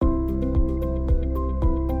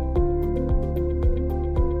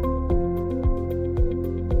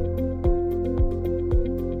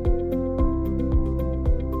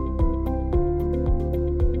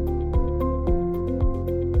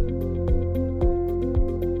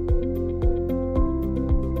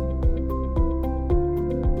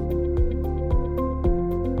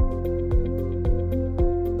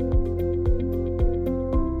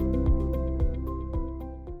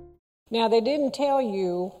Now, they didn't tell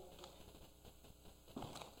you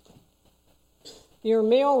your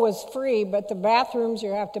meal was free, but the bathrooms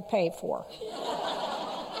you have to pay for.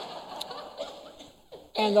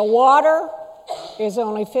 And the water is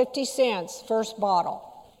only 50 cents, first bottle.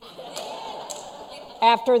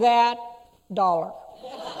 After that, $1.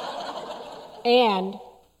 And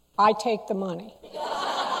I take the money.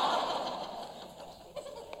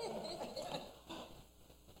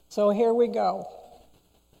 So here we go.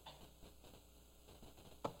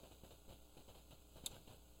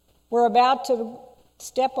 We're about to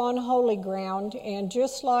step on holy ground, and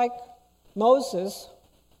just like Moses,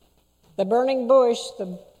 the burning bush,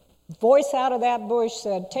 the voice out of that bush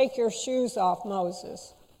said, "Take your shoes off,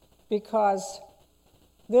 Moses," because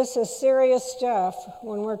this is serious stuff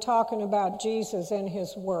when we're talking about Jesus and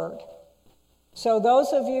his word. So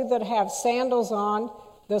those of you that have sandals on,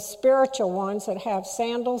 the spiritual ones that have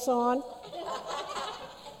sandals on,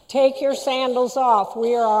 take your sandals off.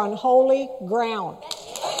 We are on holy ground.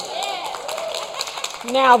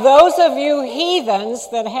 Now, those of you heathens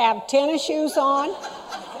that have tennis shoes on,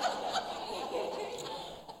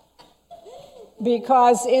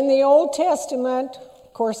 because in the Old Testament,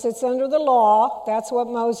 of course, it's under the law. That's what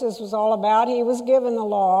Moses was all about. He was given the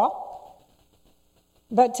law.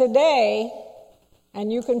 But today,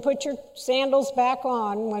 and you can put your sandals back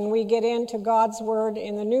on when we get into God's word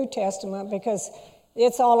in the New Testament, because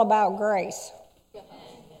it's all about grace.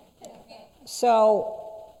 So,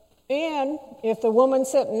 and if the woman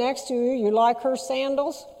sitting next to you, you like her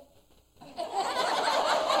sandals?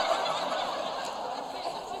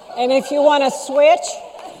 And if you want to switch,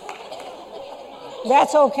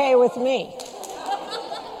 that's okay with me.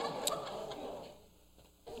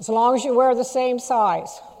 As long as you wear the same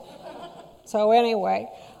size. So anyway,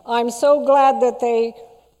 I'm so glad that they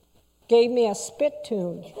gave me a spit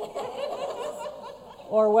tune.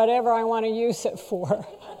 Or whatever I want to use it for.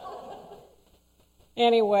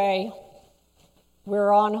 Anyway,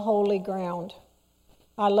 we're on holy ground.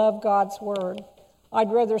 I love God's word.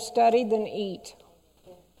 I'd rather study than eat.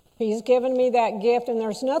 He's given me that gift, and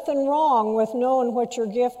there's nothing wrong with knowing what your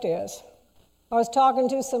gift is. I was talking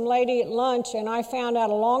to some lady at lunch, and I found out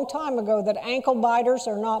a long time ago that ankle biters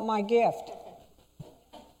are not my gift.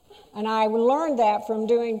 And I learned that from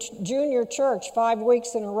doing junior church 5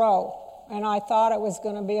 weeks in a row, and I thought it was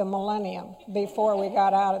going to be a millennium before we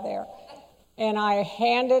got out of there. And I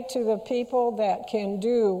hand it to the people that can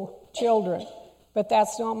do children, but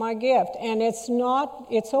that's not my gift. And it's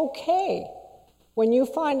okay when you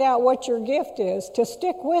find out what your gift is to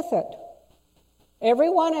stick with it. Every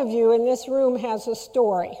one of you in this room has a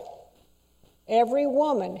story. Every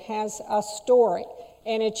woman has a story,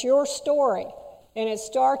 and it's your story. And it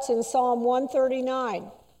starts in Psalm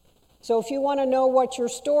 139. So if you want to know what your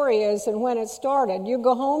story is and when it started, you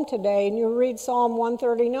go home today and you read Psalm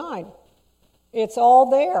 139. It's all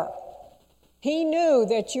there. He knew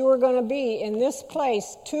that you were going to be in this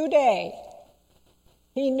place today.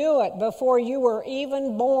 He knew it before you were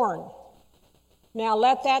even born. Now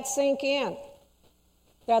let that sink in.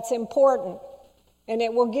 That's important. And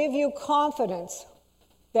it will give you confidence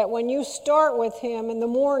that when you start with him in the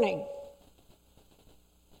morning,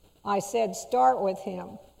 I said start with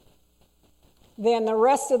him, then the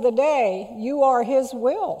rest of the day you are his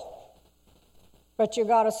will. But you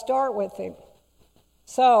got to start with him.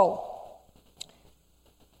 So,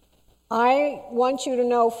 I want you to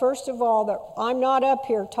know, first of all, that I'm not up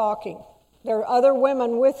here talking. There are other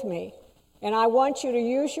women with me, and I want you to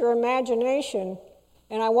use your imagination,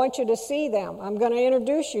 and I want you to see them. I'm going to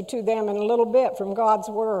introduce you to them in a little bit from God's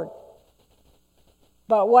Word.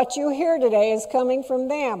 But what you hear today is coming from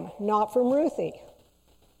them, not from Ruthie.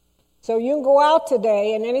 So you can go out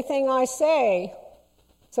today, and anything I say,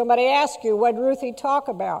 somebody asks you, what did Ruthie talk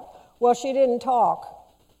about? Well, she didn't talk.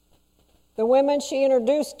 The women she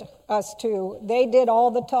introduced us to, they did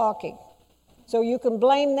all the talking. So you can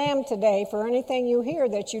blame them today for anything you hear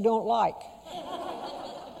that you don't like.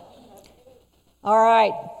 All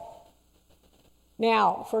right.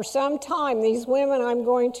 Now, for some time, these women I'm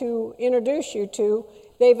going to introduce you to,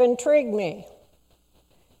 they've intrigued me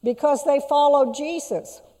because they followed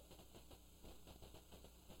Jesus.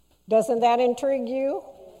 Doesn't that intrigue you?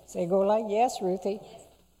 Say, go like, yes, Ruthie.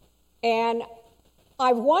 And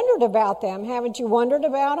I've wondered about them. Haven't you wondered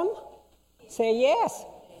about them? Say yes.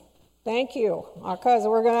 Thank you. Because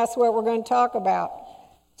that's what we're going to talk about.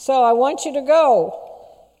 So I want you to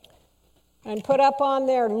go and put up on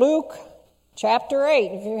there Luke chapter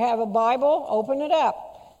 8. If you have a Bible, open it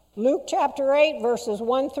up. Luke chapter 8, verses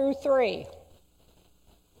 1 through 3.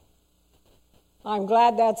 I'm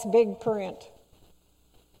glad that's big print.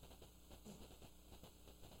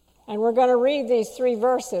 And we're going to read these 3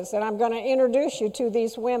 verses, and I'm going to introduce you to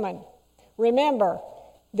these women. Remember,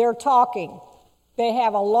 they're talking. They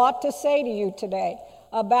have a lot to say to you today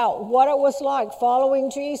about what it was like following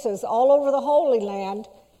Jesus all over the Holy Land.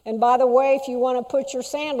 And by the way, if you want to put your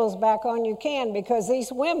sandals back on, you can, because these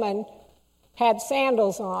women had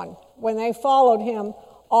sandals on when they followed him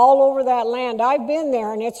all over that land. I've been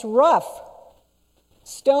there, and it's rough,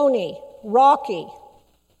 stony, rocky,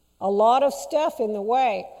 a lot of stuff in the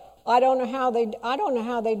way. I don't know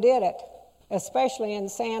how they did it, especially in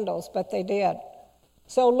sandals, but they did.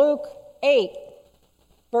 So Luke 8,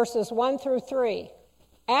 verses 1 through 3.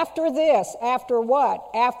 After this, after what?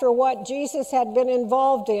 After what Jesus had been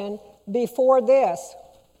involved in before this.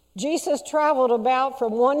 Jesus traveled about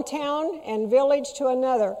from one town and village to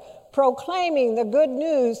another, proclaiming the good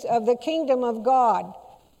news of the kingdom of God.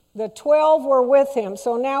 The 12 were with him,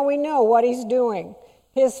 so now we know what he's doing.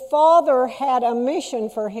 His Father had a mission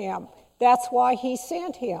for him. That's why he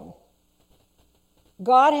sent him.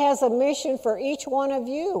 God has a mission for each one of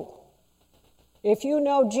you. If you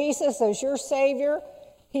know Jesus as your Savior,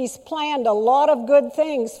 he's planned a lot of good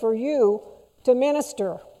things for you to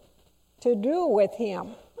minister, to do with him.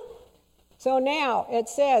 So now it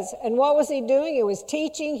says, and what was he doing? He was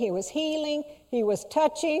teaching, he was healing, he was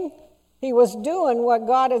touching, he was doing what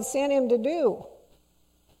God had sent him to do.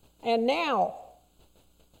 And now,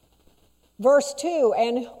 verse 2,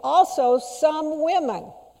 and also some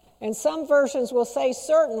women, and some versions will say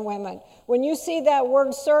certain women. When you see that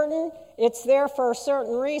word certain, it's there for a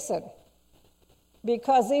certain reason.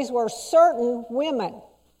 Because these were certain women.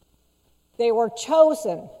 They were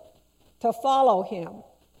chosen to follow him.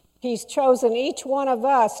 He's chosen each one of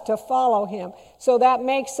us to follow him. So that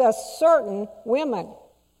makes us certain women.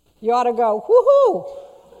 You ought to go, woohoo!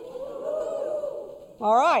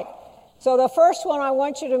 All right. So the first one I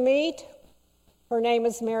want you to meet, her name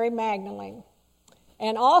is Mary Magdalene.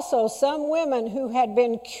 And also some women who had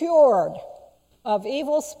been cured of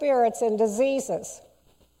evil spirits and diseases.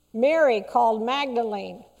 Mary, called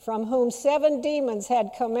Magdalene, from whom 7 demons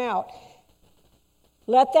had come out.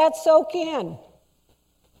 Let that soak in.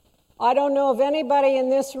 I don't know of anybody in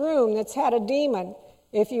this room that's had a demon.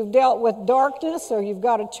 If you've dealt with darkness or you've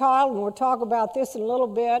got a child, and we'll talk about this in a little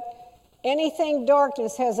bit, anything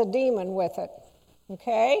darkness has a demon with it.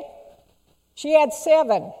 Okay? She had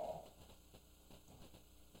 7.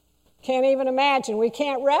 Can't even imagine. We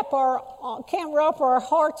can't wrap our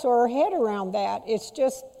hearts or our head around that. It's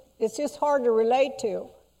just hard to relate to.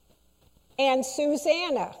 And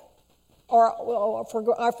Susanna,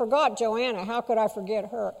 I forgot Joanna. How could I forget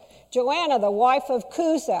her? Joanna, the wife of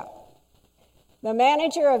Chuza, the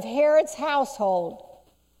manager of Herod's household.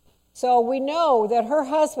 So we know that her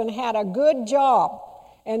husband had a good job.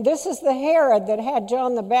 And this is the Herod that had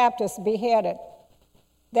John the Baptist beheaded.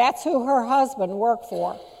 That's who her husband worked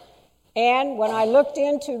for. And when I looked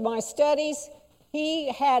into my studies,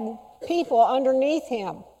 he had people underneath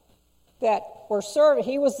him that were serving.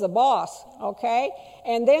 He was the boss, okay?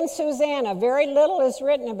 And then Susanna, very little is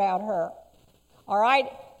written about her. All right?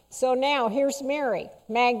 So now here's Mary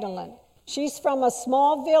Magdalene. She's from a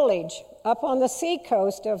small village up on the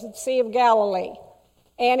seacoast of the Sea of Galilee.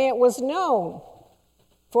 And it was known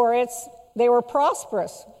for they were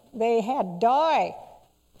prosperous. They had dye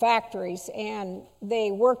factories and they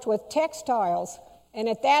worked with textiles. And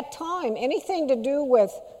at that time, anything to do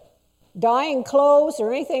with dyeing clothes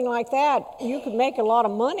or anything like that, you could make a lot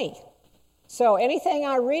of money. So anything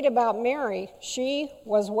I read about Mary, she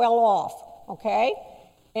was well off, okay?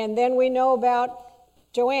 And then we know about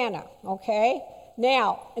Joanna, okay?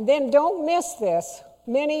 Now, and then don't miss this,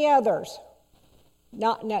 many others.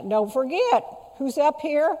 Don't forget, who's up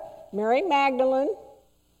here? Mary Magdalene,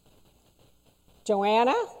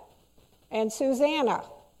 Joanna, and Susanna.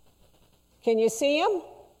 Can you see them?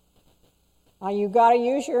 You've got to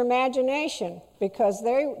use your imagination because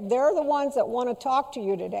they're the ones that want to talk to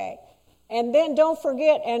you today. And then don't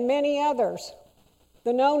forget, and many others,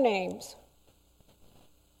 the no-names.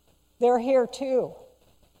 They're here too.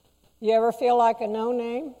 You ever feel like a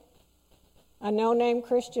no-name? A no-name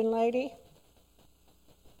Christian lady?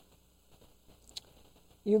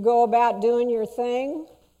 You go about doing your thing,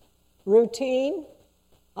 routine.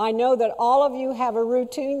 I know that all of you have a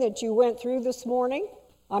routine that you went through this morning.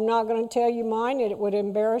 I'm not going to tell you mine, it would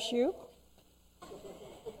embarrass you.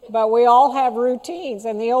 But we all have routines,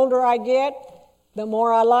 and the older I get, the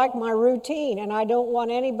more I like my routine, and I don't want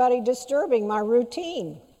anybody disturbing my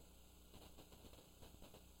routine.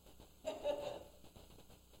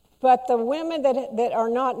 But the women that are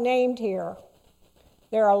not named here,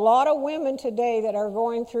 there are a lot of women today that are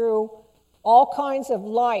going through all kinds of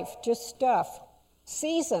life, just stuff,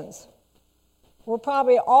 seasons. We're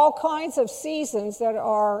probably all kinds of seasons that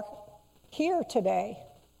are here today.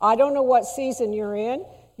 I don't know what season you're in.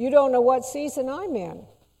 You don't know what season I'm in.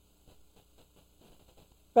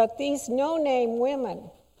 But these no-name women,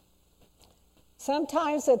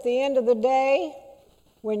 sometimes at the end of the day,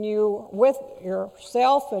 when you're with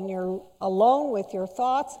yourself and you're alone with your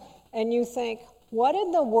thoughts, and you think, what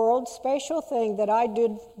in the world special thing did I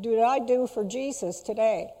do for Jesus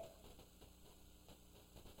today?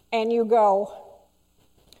 And you go,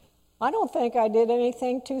 I don't think I did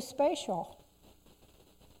anything too special.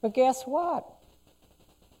 But guess what?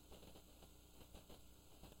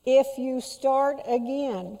 If you start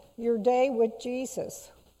again your day with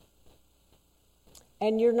Jesus,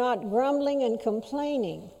 and you're not grumbling and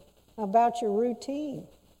complaining about your routine.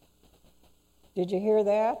 Did you hear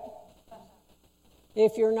that?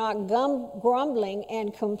 If you're not grumbling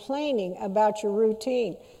and complaining about your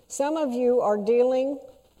routine. Some of you are dealing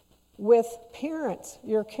with parents,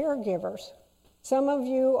 your caregivers. Some of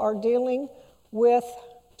you are dealing with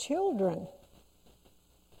children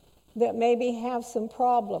that maybe have some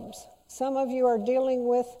problems. Some of you are dealing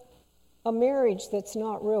with a marriage that's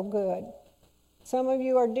not real good. Some of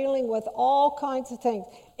you are dealing with all kinds of things.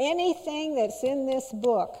 Anything that's in this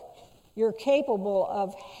book, you're capable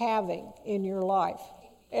of having in your life.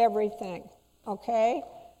 Everything. Okay?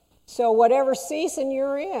 So whatever season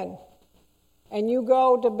you're in, and you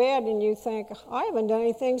go to bed and you think, I haven't done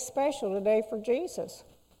anything special today for Jesus.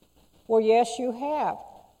 Well, yes, you have.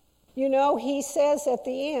 You know, he says at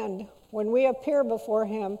the end, when we appear before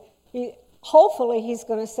him, hopefully he's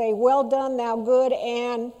going to say, well done, thou good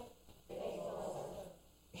and...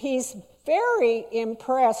 He's very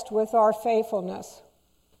impressed with our faithfulness.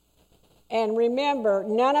 And remember,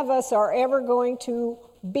 none of us are ever going to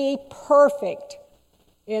be perfect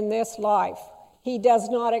in this life. He does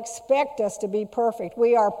not expect us to be perfect.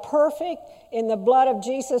 We are perfect in the blood of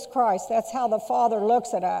Jesus Christ. That's how the Father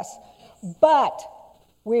looks at us. But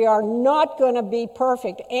we are not going to be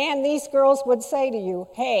perfect. And these girls would say to you,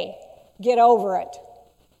 hey, get over it.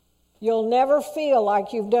 You'll never feel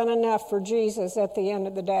like you've done enough for Jesus at the end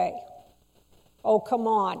of the day. Oh, come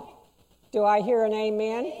on. Do I hear an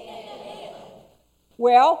amen? Amen.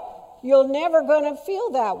 Well, you're never going to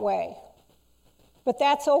feel that way. But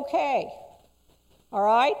that's okay. All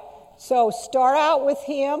right? So start out with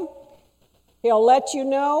him. He'll let you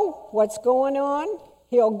know what's going on.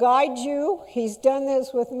 He'll guide you. He's done this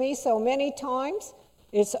with me so many times.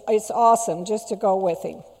 It's awesome just to go with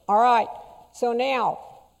him. All right. So now...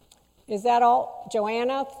 Is that all?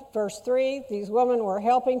 Joanna, verse 3, these women were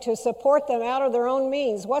helping to support them out of their own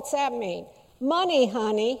means. What's that mean? Money,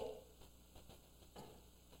 honey.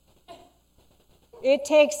 It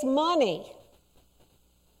takes money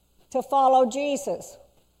to follow Jesus.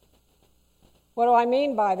 What do I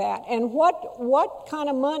mean by that? And what kind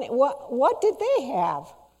of money, what did they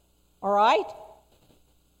have? All right?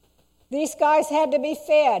 These guys had to be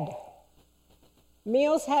fed.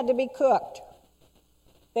 Meals had to be cooked.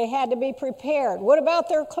 They had to be prepared. What about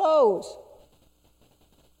their clothes?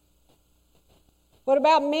 What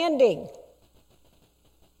about mending?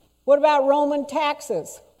 What about Roman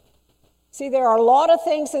taxes? See, there are a lot of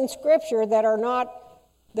things in Scripture that are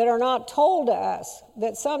not told to us,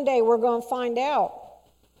 that someday we're going to find out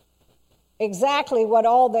exactly what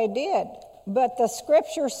all they did. But the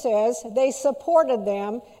Scripture says they supported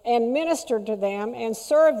them and ministered to them and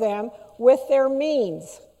served them with their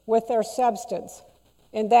means, with their substance.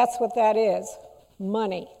 And that's what that is,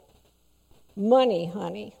 money. Money,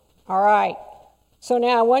 honey. All right. So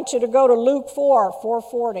now I want you to go to Luke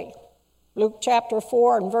 4:40. Luke chapter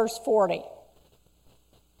 4 and verse 40.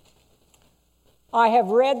 I have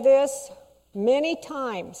read this many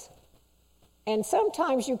times. And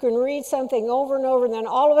sometimes you can read something over and over, and then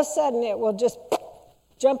all of a sudden it will just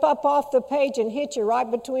jump up off the page and hit you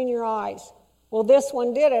right between your eyes. Well, this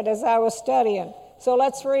one did it as I was studying. So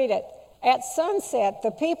let's read it. At sunset,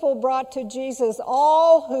 the people brought to Jesus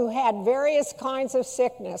all who had various kinds of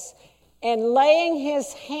sickness, and laying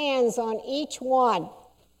his hands on each one.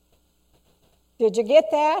 Did you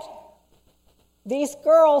get that? These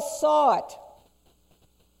girls saw it.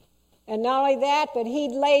 And not only that, but he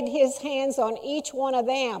laid his hands on each one of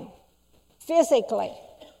them physically.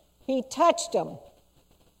 He touched them.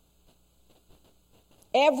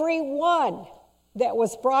 Every one that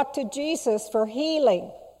was brought to Jesus for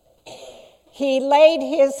healing, he laid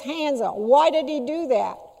his hands on. Why did he do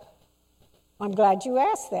that? I'm glad you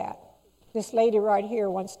asked that. This lady right here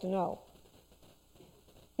wants to know.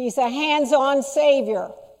 He's a hands-on Savior.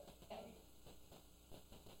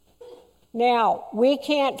 Now, we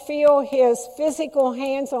can't feel his physical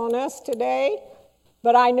hands on us today,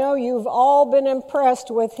 But I know you've all been impressed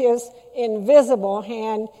with his invisible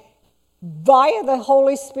hand via the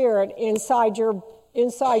Holy Spirit inside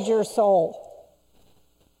your soul.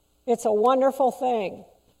 It's a wonderful thing.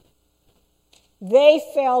 They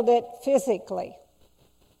felt it physically.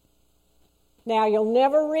 Now, you'll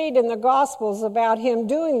never read in the Gospels about him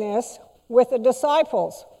doing this with the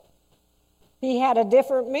disciples. He had a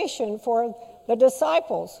different mission for the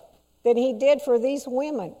disciples than he did for these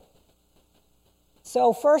women.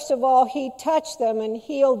 So first of all, he touched them and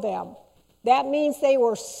healed them. That means they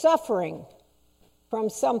were suffering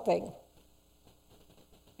from something.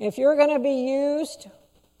 If you're going to be used,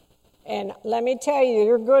 and let me tell you,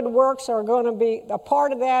 your good works are going to be, a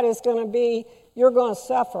part of that is going to be, you're going to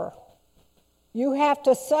suffer. You have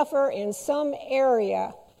to suffer in some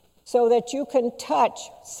area so that you can touch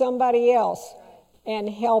somebody else and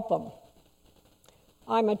help them.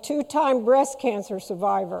 I'm a 2-time breast cancer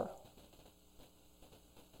survivor.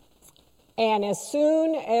 And as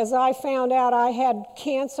soon as I found out I had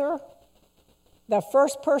cancer, the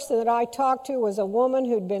first person that I talked to was a woman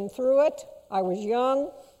who'd been through it. I was young.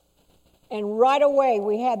 And right away,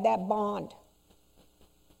 we had that bond.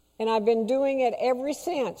 And I've been doing it ever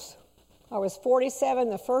since. I was 47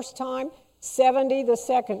 the first time, 70 the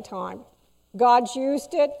second time. God's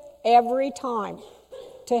used it every time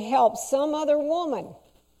to help some other woman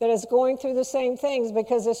that is going through the same things.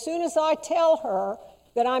 Because as soon as I tell her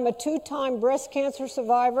that I'm a 2-time breast cancer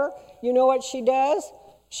survivor, you know what she does?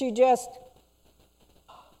 She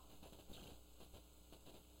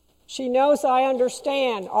knows I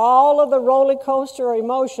understand all of the roller coaster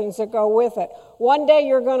emotions that go with it. One day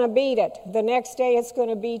you're going to beat it. The next day it's going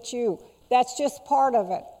to beat you. That's just part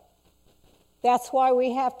of it. That's why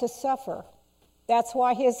we have to suffer. That's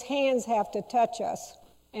why his hands have to touch us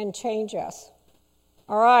and change us.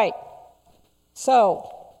 All right. So,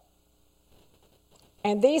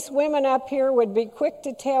 and these women up here would be quick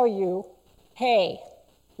to tell you, hey,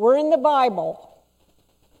 we're in the Bible.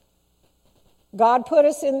 God put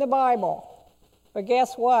us in the Bible. But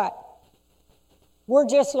guess what? We're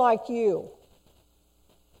just like you.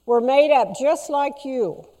 We're made up just like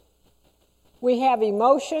you. We have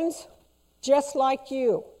emotions just like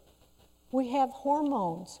you. We have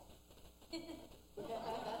hormones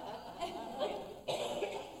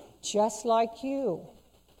just like you.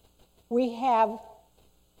 We have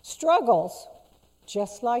struggles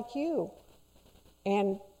just like you.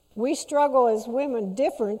 And we struggle as women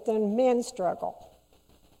different than men struggle.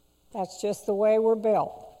 That's just the way we're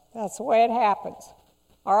built. That's the way it happens.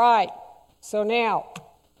 All right. So now,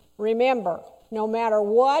 remember, no matter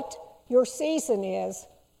what your season is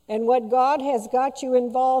and what God has got you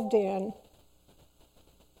involved in,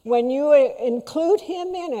 when you include him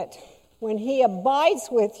in it, when he abides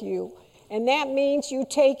with you, and that means you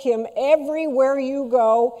take him everywhere you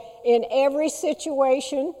go, in every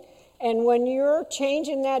situation. And when you're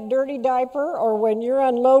changing that dirty diaper, or when you're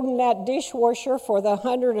unloading that dishwasher for the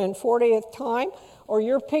 140th time, or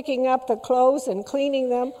you're picking up the clothes and cleaning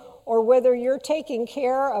them, or whether you're taking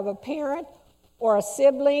care of a parent or a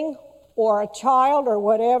sibling or a child or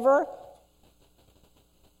whatever,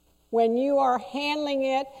 when you are handling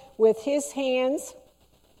it with his hands,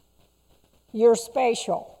 you're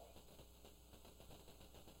special.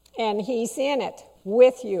 And he's in it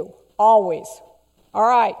with you always. All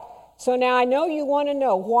right. So now I know you want to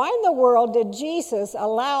know, why in the world did Jesus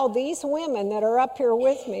allow these women that are up here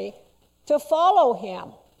with me to follow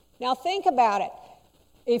him? Now think about it.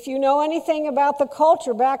 If you know anything about the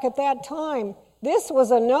culture back at that time, this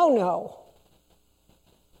was a no-no.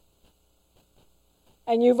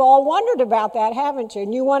 And you've all wondered about that, haven't you?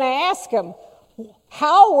 And you want to ask them,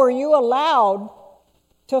 how were you allowed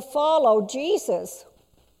to follow Jesus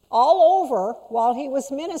all over while he was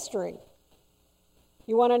ministering?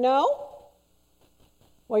 You want to know?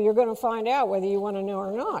 Well, you're going to find out whether you want to know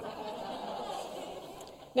or not.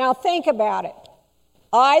 Now think about it.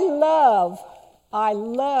 I love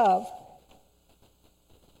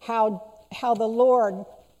how the Lord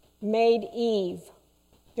made Eve.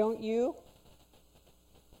 Don't you?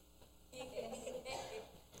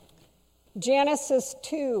 Genesis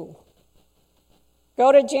 2.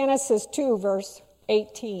 Go to Genesis 2, verse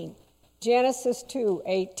 18. Genesis 2,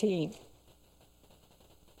 18.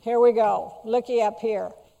 Here we go. Looky up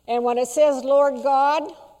here. And when it says Lord God,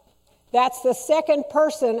 that's the second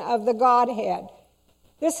person of the Godhead.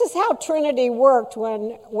 This is how Trinity worked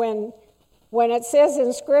when it says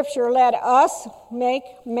in Scripture, let us make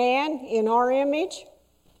man in our image.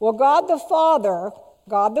 Well, God the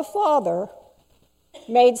Father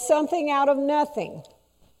made something out of nothing.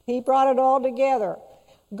 He brought it all together.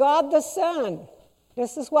 God the Son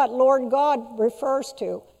This is what Lord God refers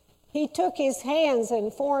to. He took his hands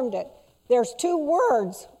and formed it. There's two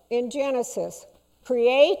words in Genesis,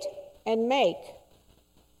 create and make.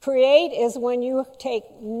 Create is when you take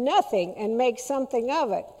nothing and make something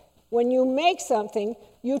of it. When you make something,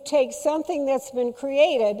 you take something that's been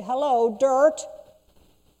created, dirt,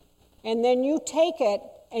 and then you take it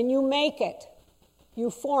and you make it. You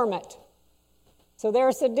form it. So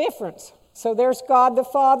there's the difference. So there's God the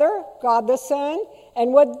Father, God the Son,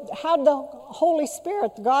 and how'd the Holy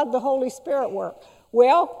Spirit, God the Holy Spirit work?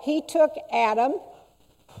 Well, he took Adam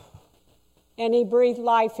and he breathed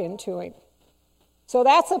life into him. So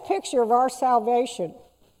that's a picture of our salvation.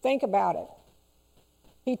 Think about it.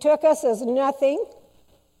 He took us as nothing,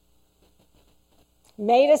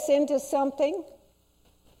 made us into something,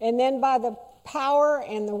 and then by the power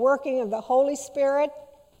and the working of the Holy Spirit,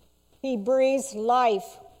 he breathes life.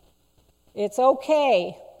 It's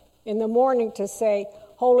okay in the morning to say,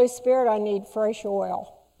 Holy Spirit, I need fresh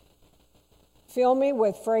oil. Fill me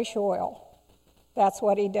with fresh oil. That's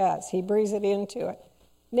what he does. He breathes it into it.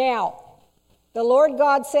 Now, the Lord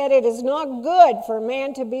God said, it is not good for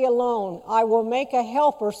man to be alone. I will make a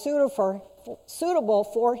helper suitable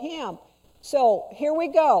for him. So here we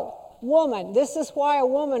go. Woman. This is why a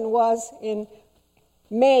woman was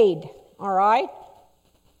made. All right?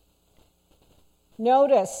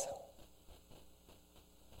 Notice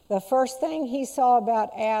the first thing he saw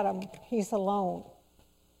about Adam, he's alone.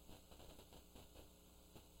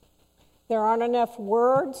 There aren't enough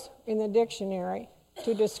words in the dictionary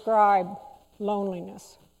to describe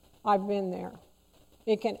loneliness. I've been there.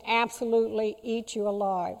 It can absolutely eat you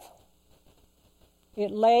alive.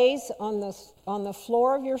 It lays on the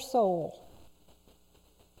floor of your soul.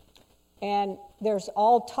 And there's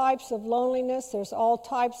all types of loneliness. There's all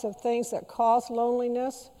types of things that cause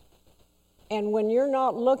loneliness. And when you're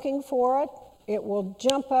not looking for it, it will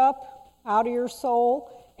jump up out of your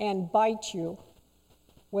soul and bite you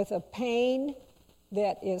with a pain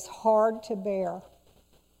that is hard to bear.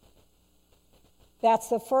 That's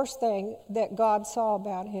the first thing that God saw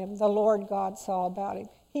about him, the Lord God saw about him.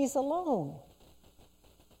 He's alone.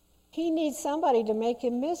 He needs somebody to make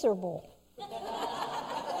him miserable.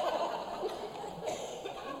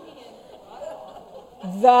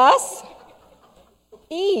 Thus,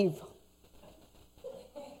 Eve.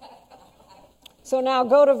 So now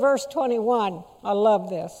go to verse 21. I love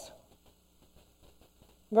this.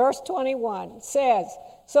 Verse 21 says,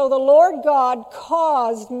 so the Lord God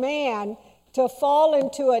caused man to fall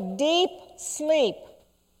into a deep sleep.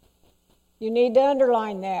 You need to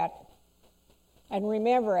underline that and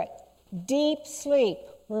remember it. Deep sleep.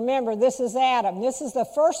 Remember, this is Adam. This is the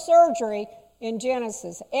first surgery in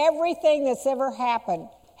Genesis. Everything that's ever happened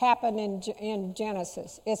in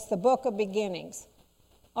Genesis. It's the book of beginnings.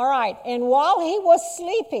 All right, and while he was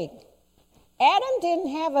sleeping, Adam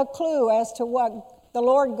didn't have a clue as to what the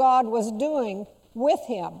Lord God was doing with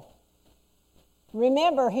him.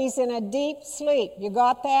 Remember, he's in a deep sleep. You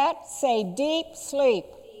got that? Say deep sleep.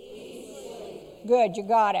 Deep sleep. Good, you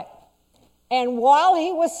got it. And while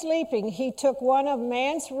he was sleeping, he took one of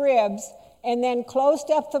man's ribs and then closed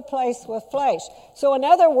up the place with flesh. So in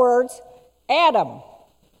other words, Adam,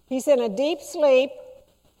 he's in a deep sleep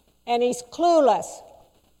and he's clueless.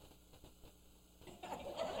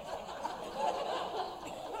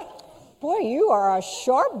 Boy, you are a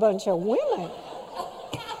sharp bunch of women.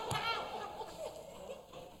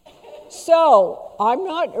 So,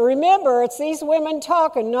 remember, it's these women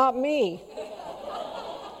talking, not me.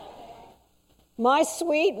 My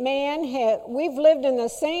sweet man, we've lived in the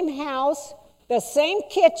same house, the same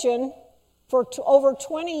kitchen for over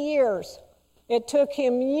 20 years. It took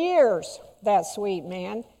him years, that sweet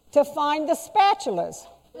man, to find the spatulas.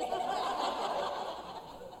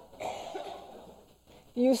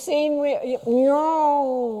 You've seen,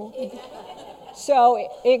 so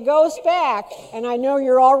it goes back, and I know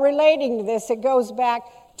you're all relating to this, it goes back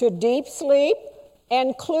to deep sleep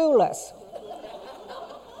and clueless.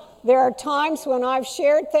 There are times when I've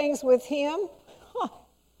shared things with him,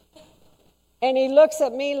 and he looks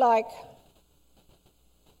at me like,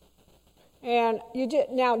 and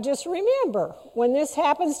now just remember, when this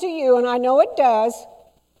happens to you, and I know it does,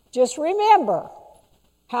 just remember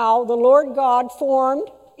how the Lord God formed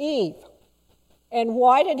Eve. And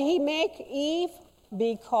why did he make Eve?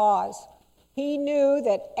 Because he knew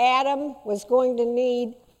that Adam was going to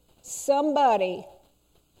need somebody.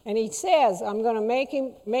 And he says, I'm going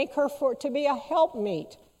to make her to be a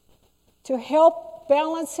helpmeet, to help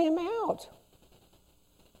balance him out,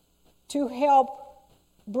 to help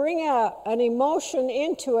bring an emotion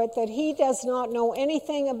into it that he does not know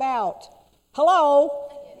anything about. Hello?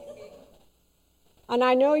 And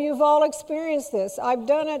I know you've all experienced this. I've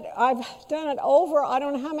done it over I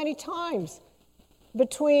don't know how many times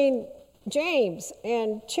between James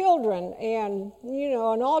and children and,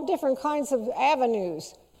 and all different kinds of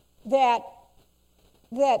avenues that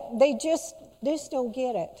they just don't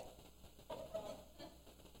get it.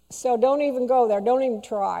 So don't even go there. Don't even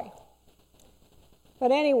try.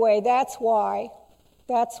 But anyway, that's why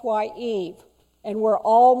Eve. And we're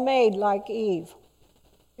all made like Eve.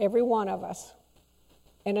 Every one of us.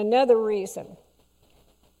 And another reason.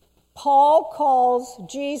 Paul calls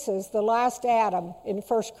Jesus the last Adam in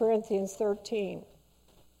 1 Corinthians 13.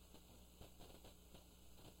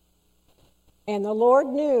 And the Lord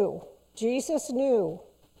knew, Jesus knew,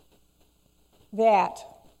 that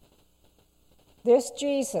this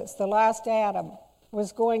Jesus, the last Adam,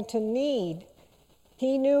 was going to need,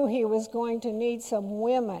 he knew he was going to need some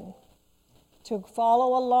women to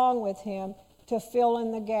follow along with him to fill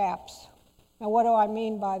in the gaps. Now, what do I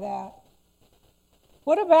mean by that?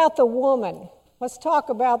 What about the woman? Let's talk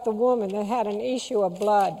about the woman that had an issue of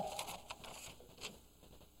blood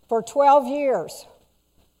for 12 years.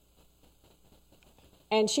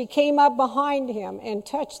 And she came up behind him and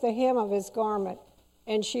touched the hem of his garment,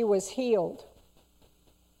 and she was healed.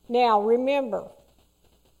 Now, remember,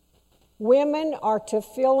 women are to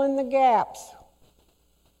fill in the gaps.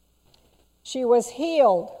 She was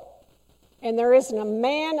healed, and there isn't a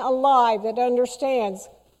man alive that understands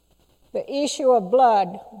the issue of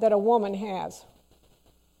blood that a woman has.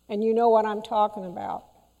 And you know what I'm talking about.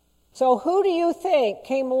 So who do you think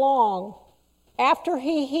came along after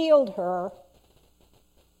he healed her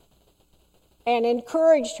and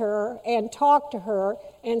encouraged her and talked to her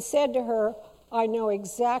and said to her, I know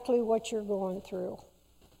exactly what you're going through.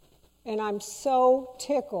 And I'm so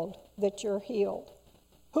tickled that you're healed.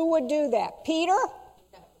 Who would do that? Peter?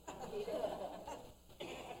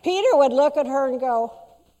 Peter would look at her and go,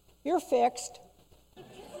 you're fixed.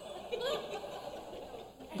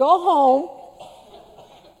 Go home,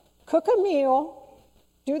 cook a meal,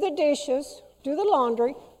 do the dishes, do the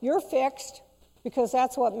laundry. You're fixed, because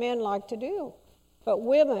that's what men like to do. But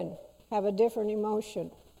women have a different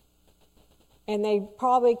emotion. And they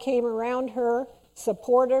probably came around her,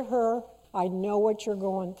 supported her. I know what you're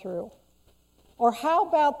going through. Or how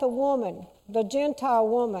about the woman, the Gentile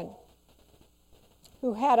woman,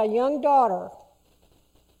 who had a young daughter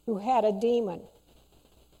who had a demon?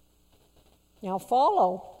 Now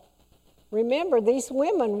follow. Remember, these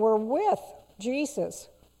women were with Jesus,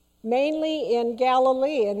 mainly in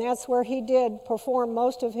Galilee, and that's where he did perform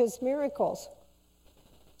most of his miracles.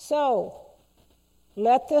 So,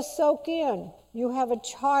 let this soak in. You have a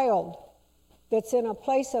child that's in a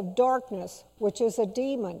place of darkness, which is a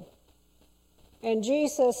demon. And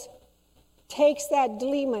Jesus takes that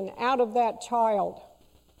demon out of that child.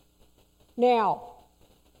 Now,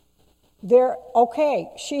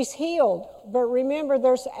 she's healed, but remember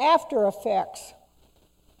there's after effects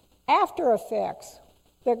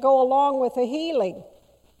that go along with the healing.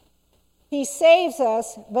 He saves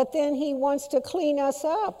us, but then he wants to clean us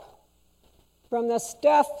up from the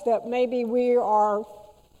stuff that maybe we are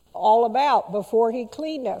all about before he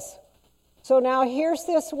cleaned us. So now here's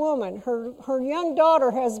this woman. Her young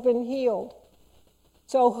daughter has been healed.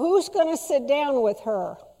 So who's going to sit down with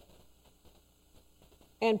her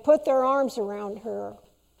and put their arms around her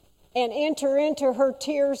and enter into her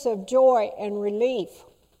tears of joy and relief?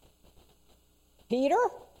 Peter?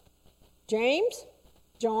 James?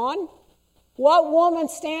 John? What woman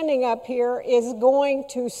standing up here is going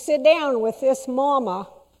to sit down with this mama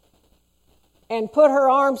and put her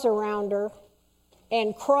arms around her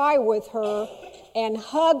and cry with her and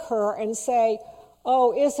hug her and say,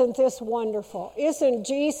 oh, isn't this wonderful? Isn't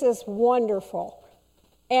Jesus wonderful?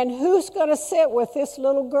 And who's going to sit with this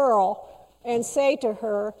little girl and say to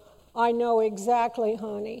her, I know exactly,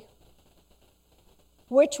 honey?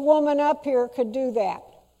 Which woman up here could do that?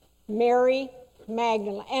 Mary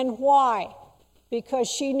Magdalene. And why? Because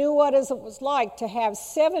she knew what it was like to have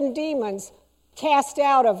 7 demons cast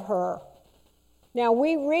out of her. Now,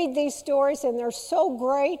 we read these stories, and they're so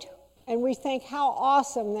great, and we think how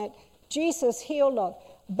awesome that Jesus healed them.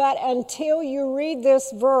 But until you read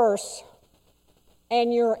this verse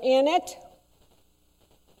and you're in it,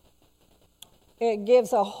 it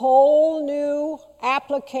gives a whole new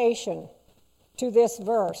application to this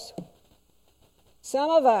verse. Some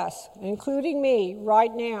of us, including me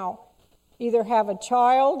right now, either have a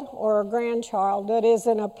child or a grandchild that is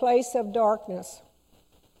in a place of darkness.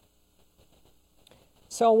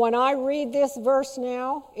 So when I read this verse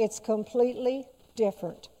now, it's completely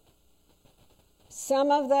different.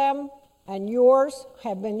 Some of them and yours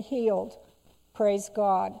have been healed. Praise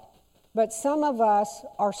God. But some of us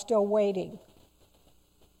are still waiting.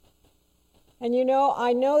 And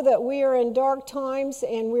I know that we are in dark times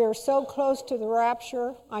and we are so close to the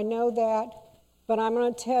rapture. I know that. But I'm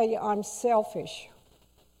going to tell you, I'm selfish.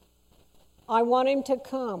 I want him to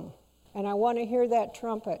come, and I want to hear that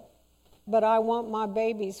trumpet. But I want my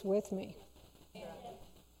babies with me.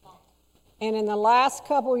 And in the last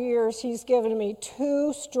couple years, he's given me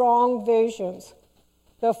 2 strong visions.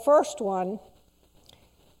 The first one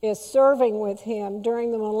is serving with him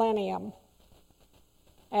during the millennium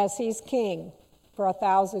as he's king for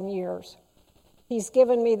 1,000 years. He's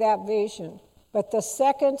given me that vision. But the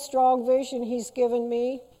second strong vision he's given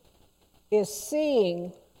me is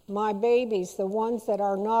seeing my babies, the ones that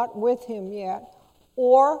are not with him yet,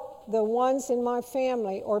 or the ones in my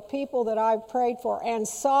family, or people that I've prayed for and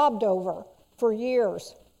sobbed over for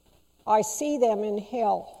years. I see them in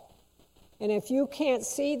hell. And if you can't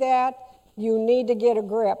see that, you need to get a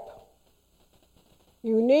grip.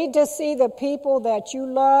 You need to see the people that you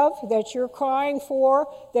love, that you're crying for,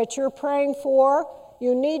 that you're praying for.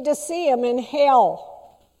 You need to see them in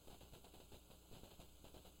hell.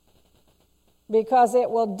 Because it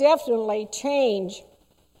will definitely change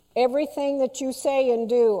everything that you say and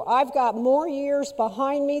do. I've got more years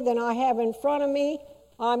behind me than I have in front of me.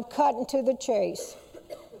 I'm cutting to the chase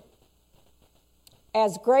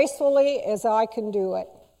as gracefully as I can do it.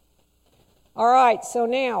 All right, so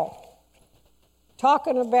now,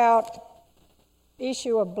 talking about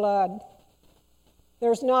issue of blood.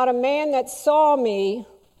 There's not a man that saw me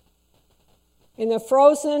in the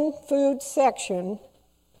frozen food section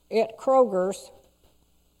at Kroger's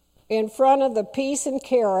in front of the peas and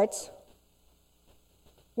carrots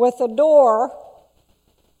with the door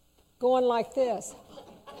going like this.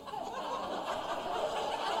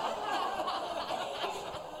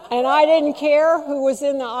 And I didn't care who was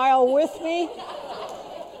in the aisle with me.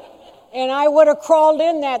 And I would have crawled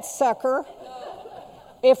in that sucker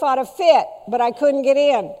if I'd have fit, but I couldn't get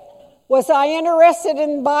in. Was I interested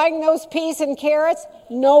in buying those peas and carrots?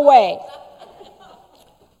 No way.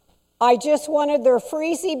 I just wanted their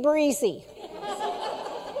freezy breezy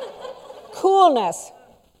coolness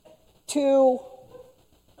to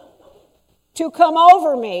come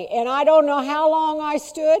over me. And I don't know how long I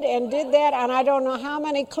stood and did that, and I don't know how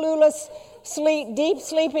many clueless, deep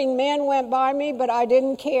sleeping men went by me, but I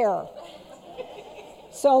didn't care.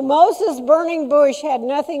 So Moses' burning bush had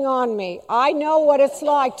nothing on me. I know what it's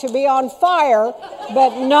like to be on fire,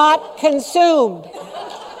 but not consumed.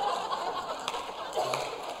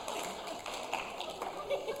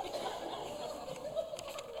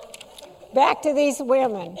 Back to these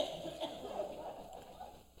women.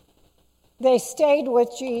 They stayed with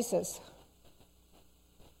Jesus.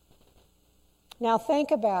 Now think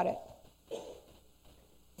about it.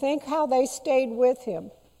 Think how they stayed with him.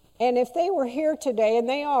 And if they were here today, and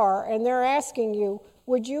they are, and they're asking you,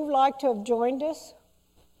 would you like to have joined us?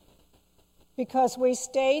 Because we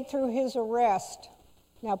stayed through his arrest.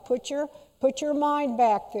 Now put your mind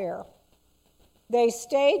back there. They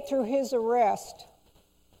stayed through his arrest.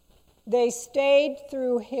 They stayed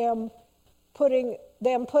through him putting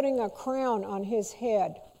a crown on his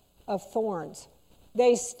head of thorns.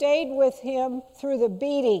 They stayed with him through the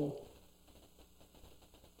beating.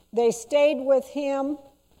 They stayed with him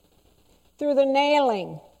through the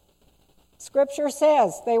nailing. Scripture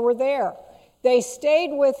says they were there. They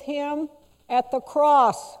stayed with him at the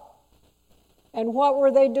cross. And what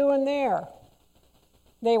were they doing there?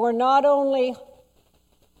 They were not only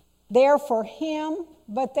there for him,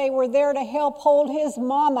 but they were there to help hold his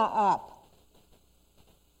mama up.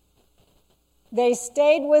 They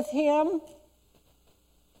stayed with him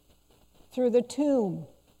through the tomb,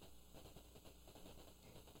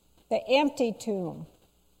 the empty tomb.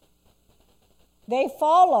 They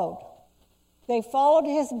followed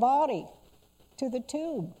his body to the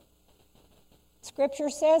tomb. Scripture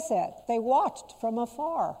says that. They watched from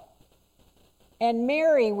afar. And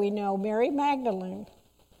Mary, we know, Mary Magdalene,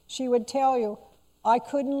 she would tell you, I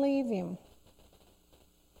couldn't leave him.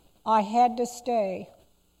 I had to stay.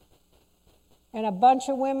 And a bunch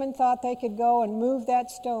of women thought they could go and move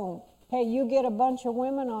that stone. Hey, you get a bunch of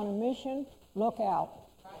women on a mission, look out.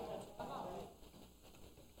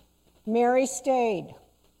 Mary stayed,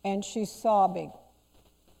 and she's sobbing.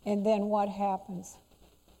 And then what happens?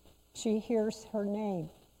 She hears her name,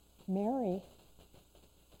 Mary.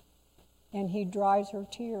 And he dries her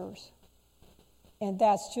tears. And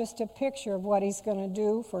that's just a picture of what he's going to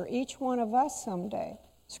do for each one of us someday.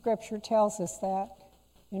 Scripture tells us that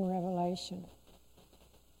in Revelation.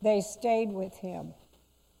 They stayed with him.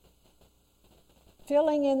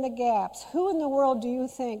 Filling in the gaps. Who in the world do you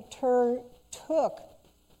think took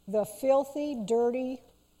the filthy, dirty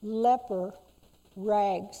leper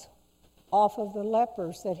rags off of the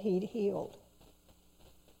lepers that he'd healed.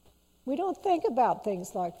 We don't think about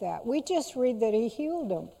things like that. We just read that he healed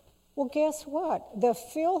them. Well, guess what? The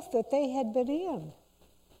filth that they had been in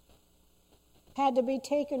had to be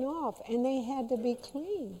taken off, and they had to be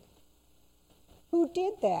clean. Who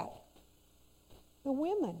did that? The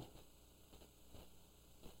women.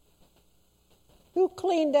 Who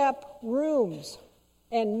cleaned up rooms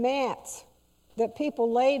and mats that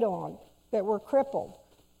people laid on that were crippled?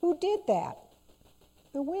 Who did that?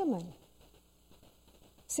 The women.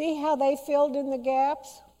 See how they filled in the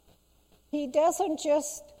gaps? He doesn't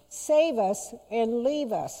just save us and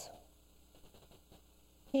leave us.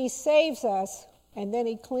 He saves us and then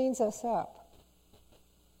he cleans us up.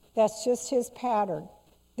 That's just his pattern.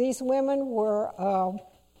 These women were,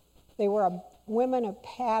 women of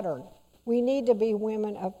pattern. We need to be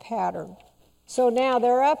women of pattern. So now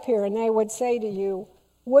they're up here and they would say to you,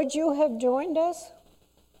 would you have joined us?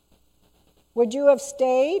 Would you have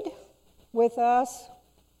stayed with us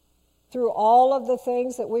through all of the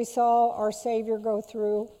things that we saw our Savior go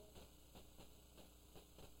through?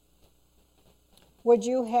 Would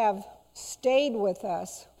you have stayed with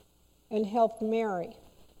us and helped Mary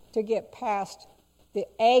to get past the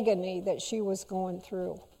agony that she was going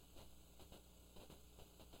through?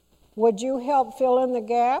 Would you help fill in the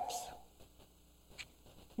gaps?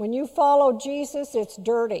 When you follow Jesus, it's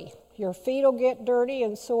dirty. Your feet will get dirty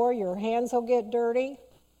and sore. Your hands will get dirty.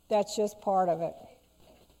 That's just part of it.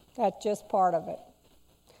 That's just part of it.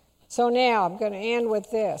 So now I'm going to end with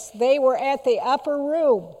this. They were at the upper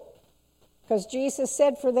room because Jesus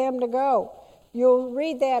said for them to go. You'll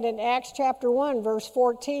read that in Acts chapter 1, verse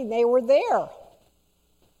 14. They were there,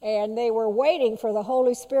 and they were waiting for the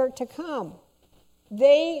Holy Spirit to come.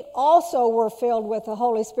 They also were filled with the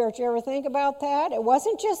Holy Spirit. You ever think about that? It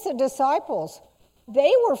wasn't just the disciples.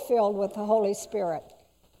 They were filled with the Holy Spirit.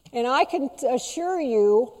 And I can assure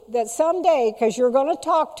you that someday, because you're going to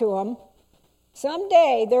talk to them,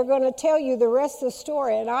 someday they're going to tell you the rest of the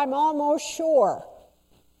story. And I'm almost sure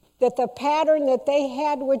that the pattern that they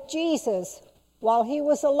had with Jesus while he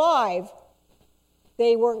was alive,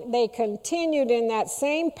 they continued in that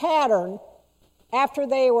same pattern after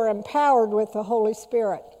they were empowered with the Holy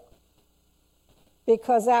Spirit,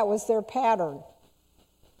 because that was their pattern.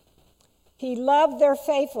 He loved their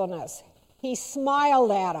faithfulness. He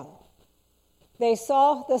smiled at them. They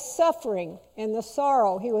saw the suffering and the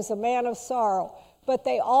sorrow. He was a man of sorrow. But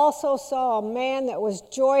they also saw a man that was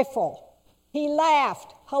joyful. He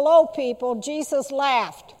laughed. Hello, people. Jesus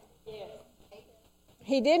laughed. Yes.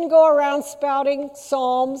 He didn't go around spouting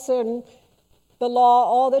psalms and the law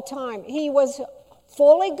all the time. He was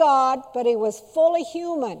fully God, but he was fully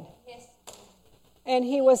human. Yes. And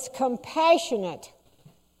he was compassionate.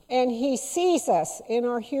 And he sees us in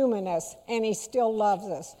our humanness, and he still loves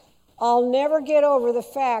us. I'll never get over the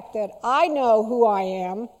fact that I know who I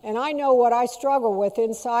am, and I know what I struggle with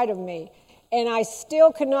inside of me, and I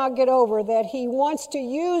still cannot get over that he wants to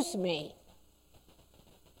use me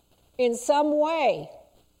in some way.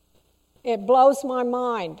 It blows my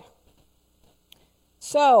mind.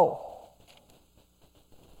 So,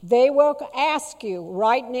 they will ask you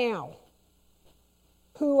right now,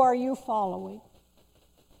 who are you following?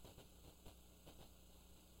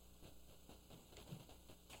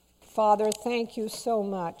 Father, thank you so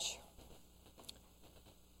much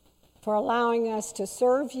for allowing us to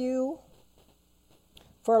serve you,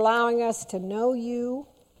 for allowing us to know you,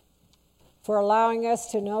 for allowing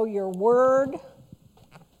us to know your word.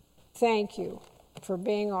 Thank you for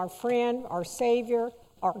being our friend, our Savior,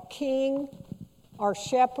 our King, our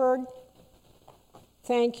Shepherd.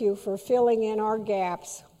 Thank you for filling in our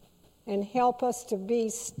gaps and help us to be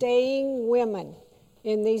staying women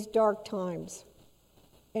in these dark times.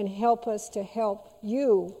 And help us to help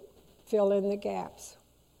you fill in the gaps.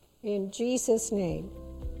 In Jesus' name,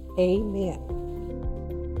 amen.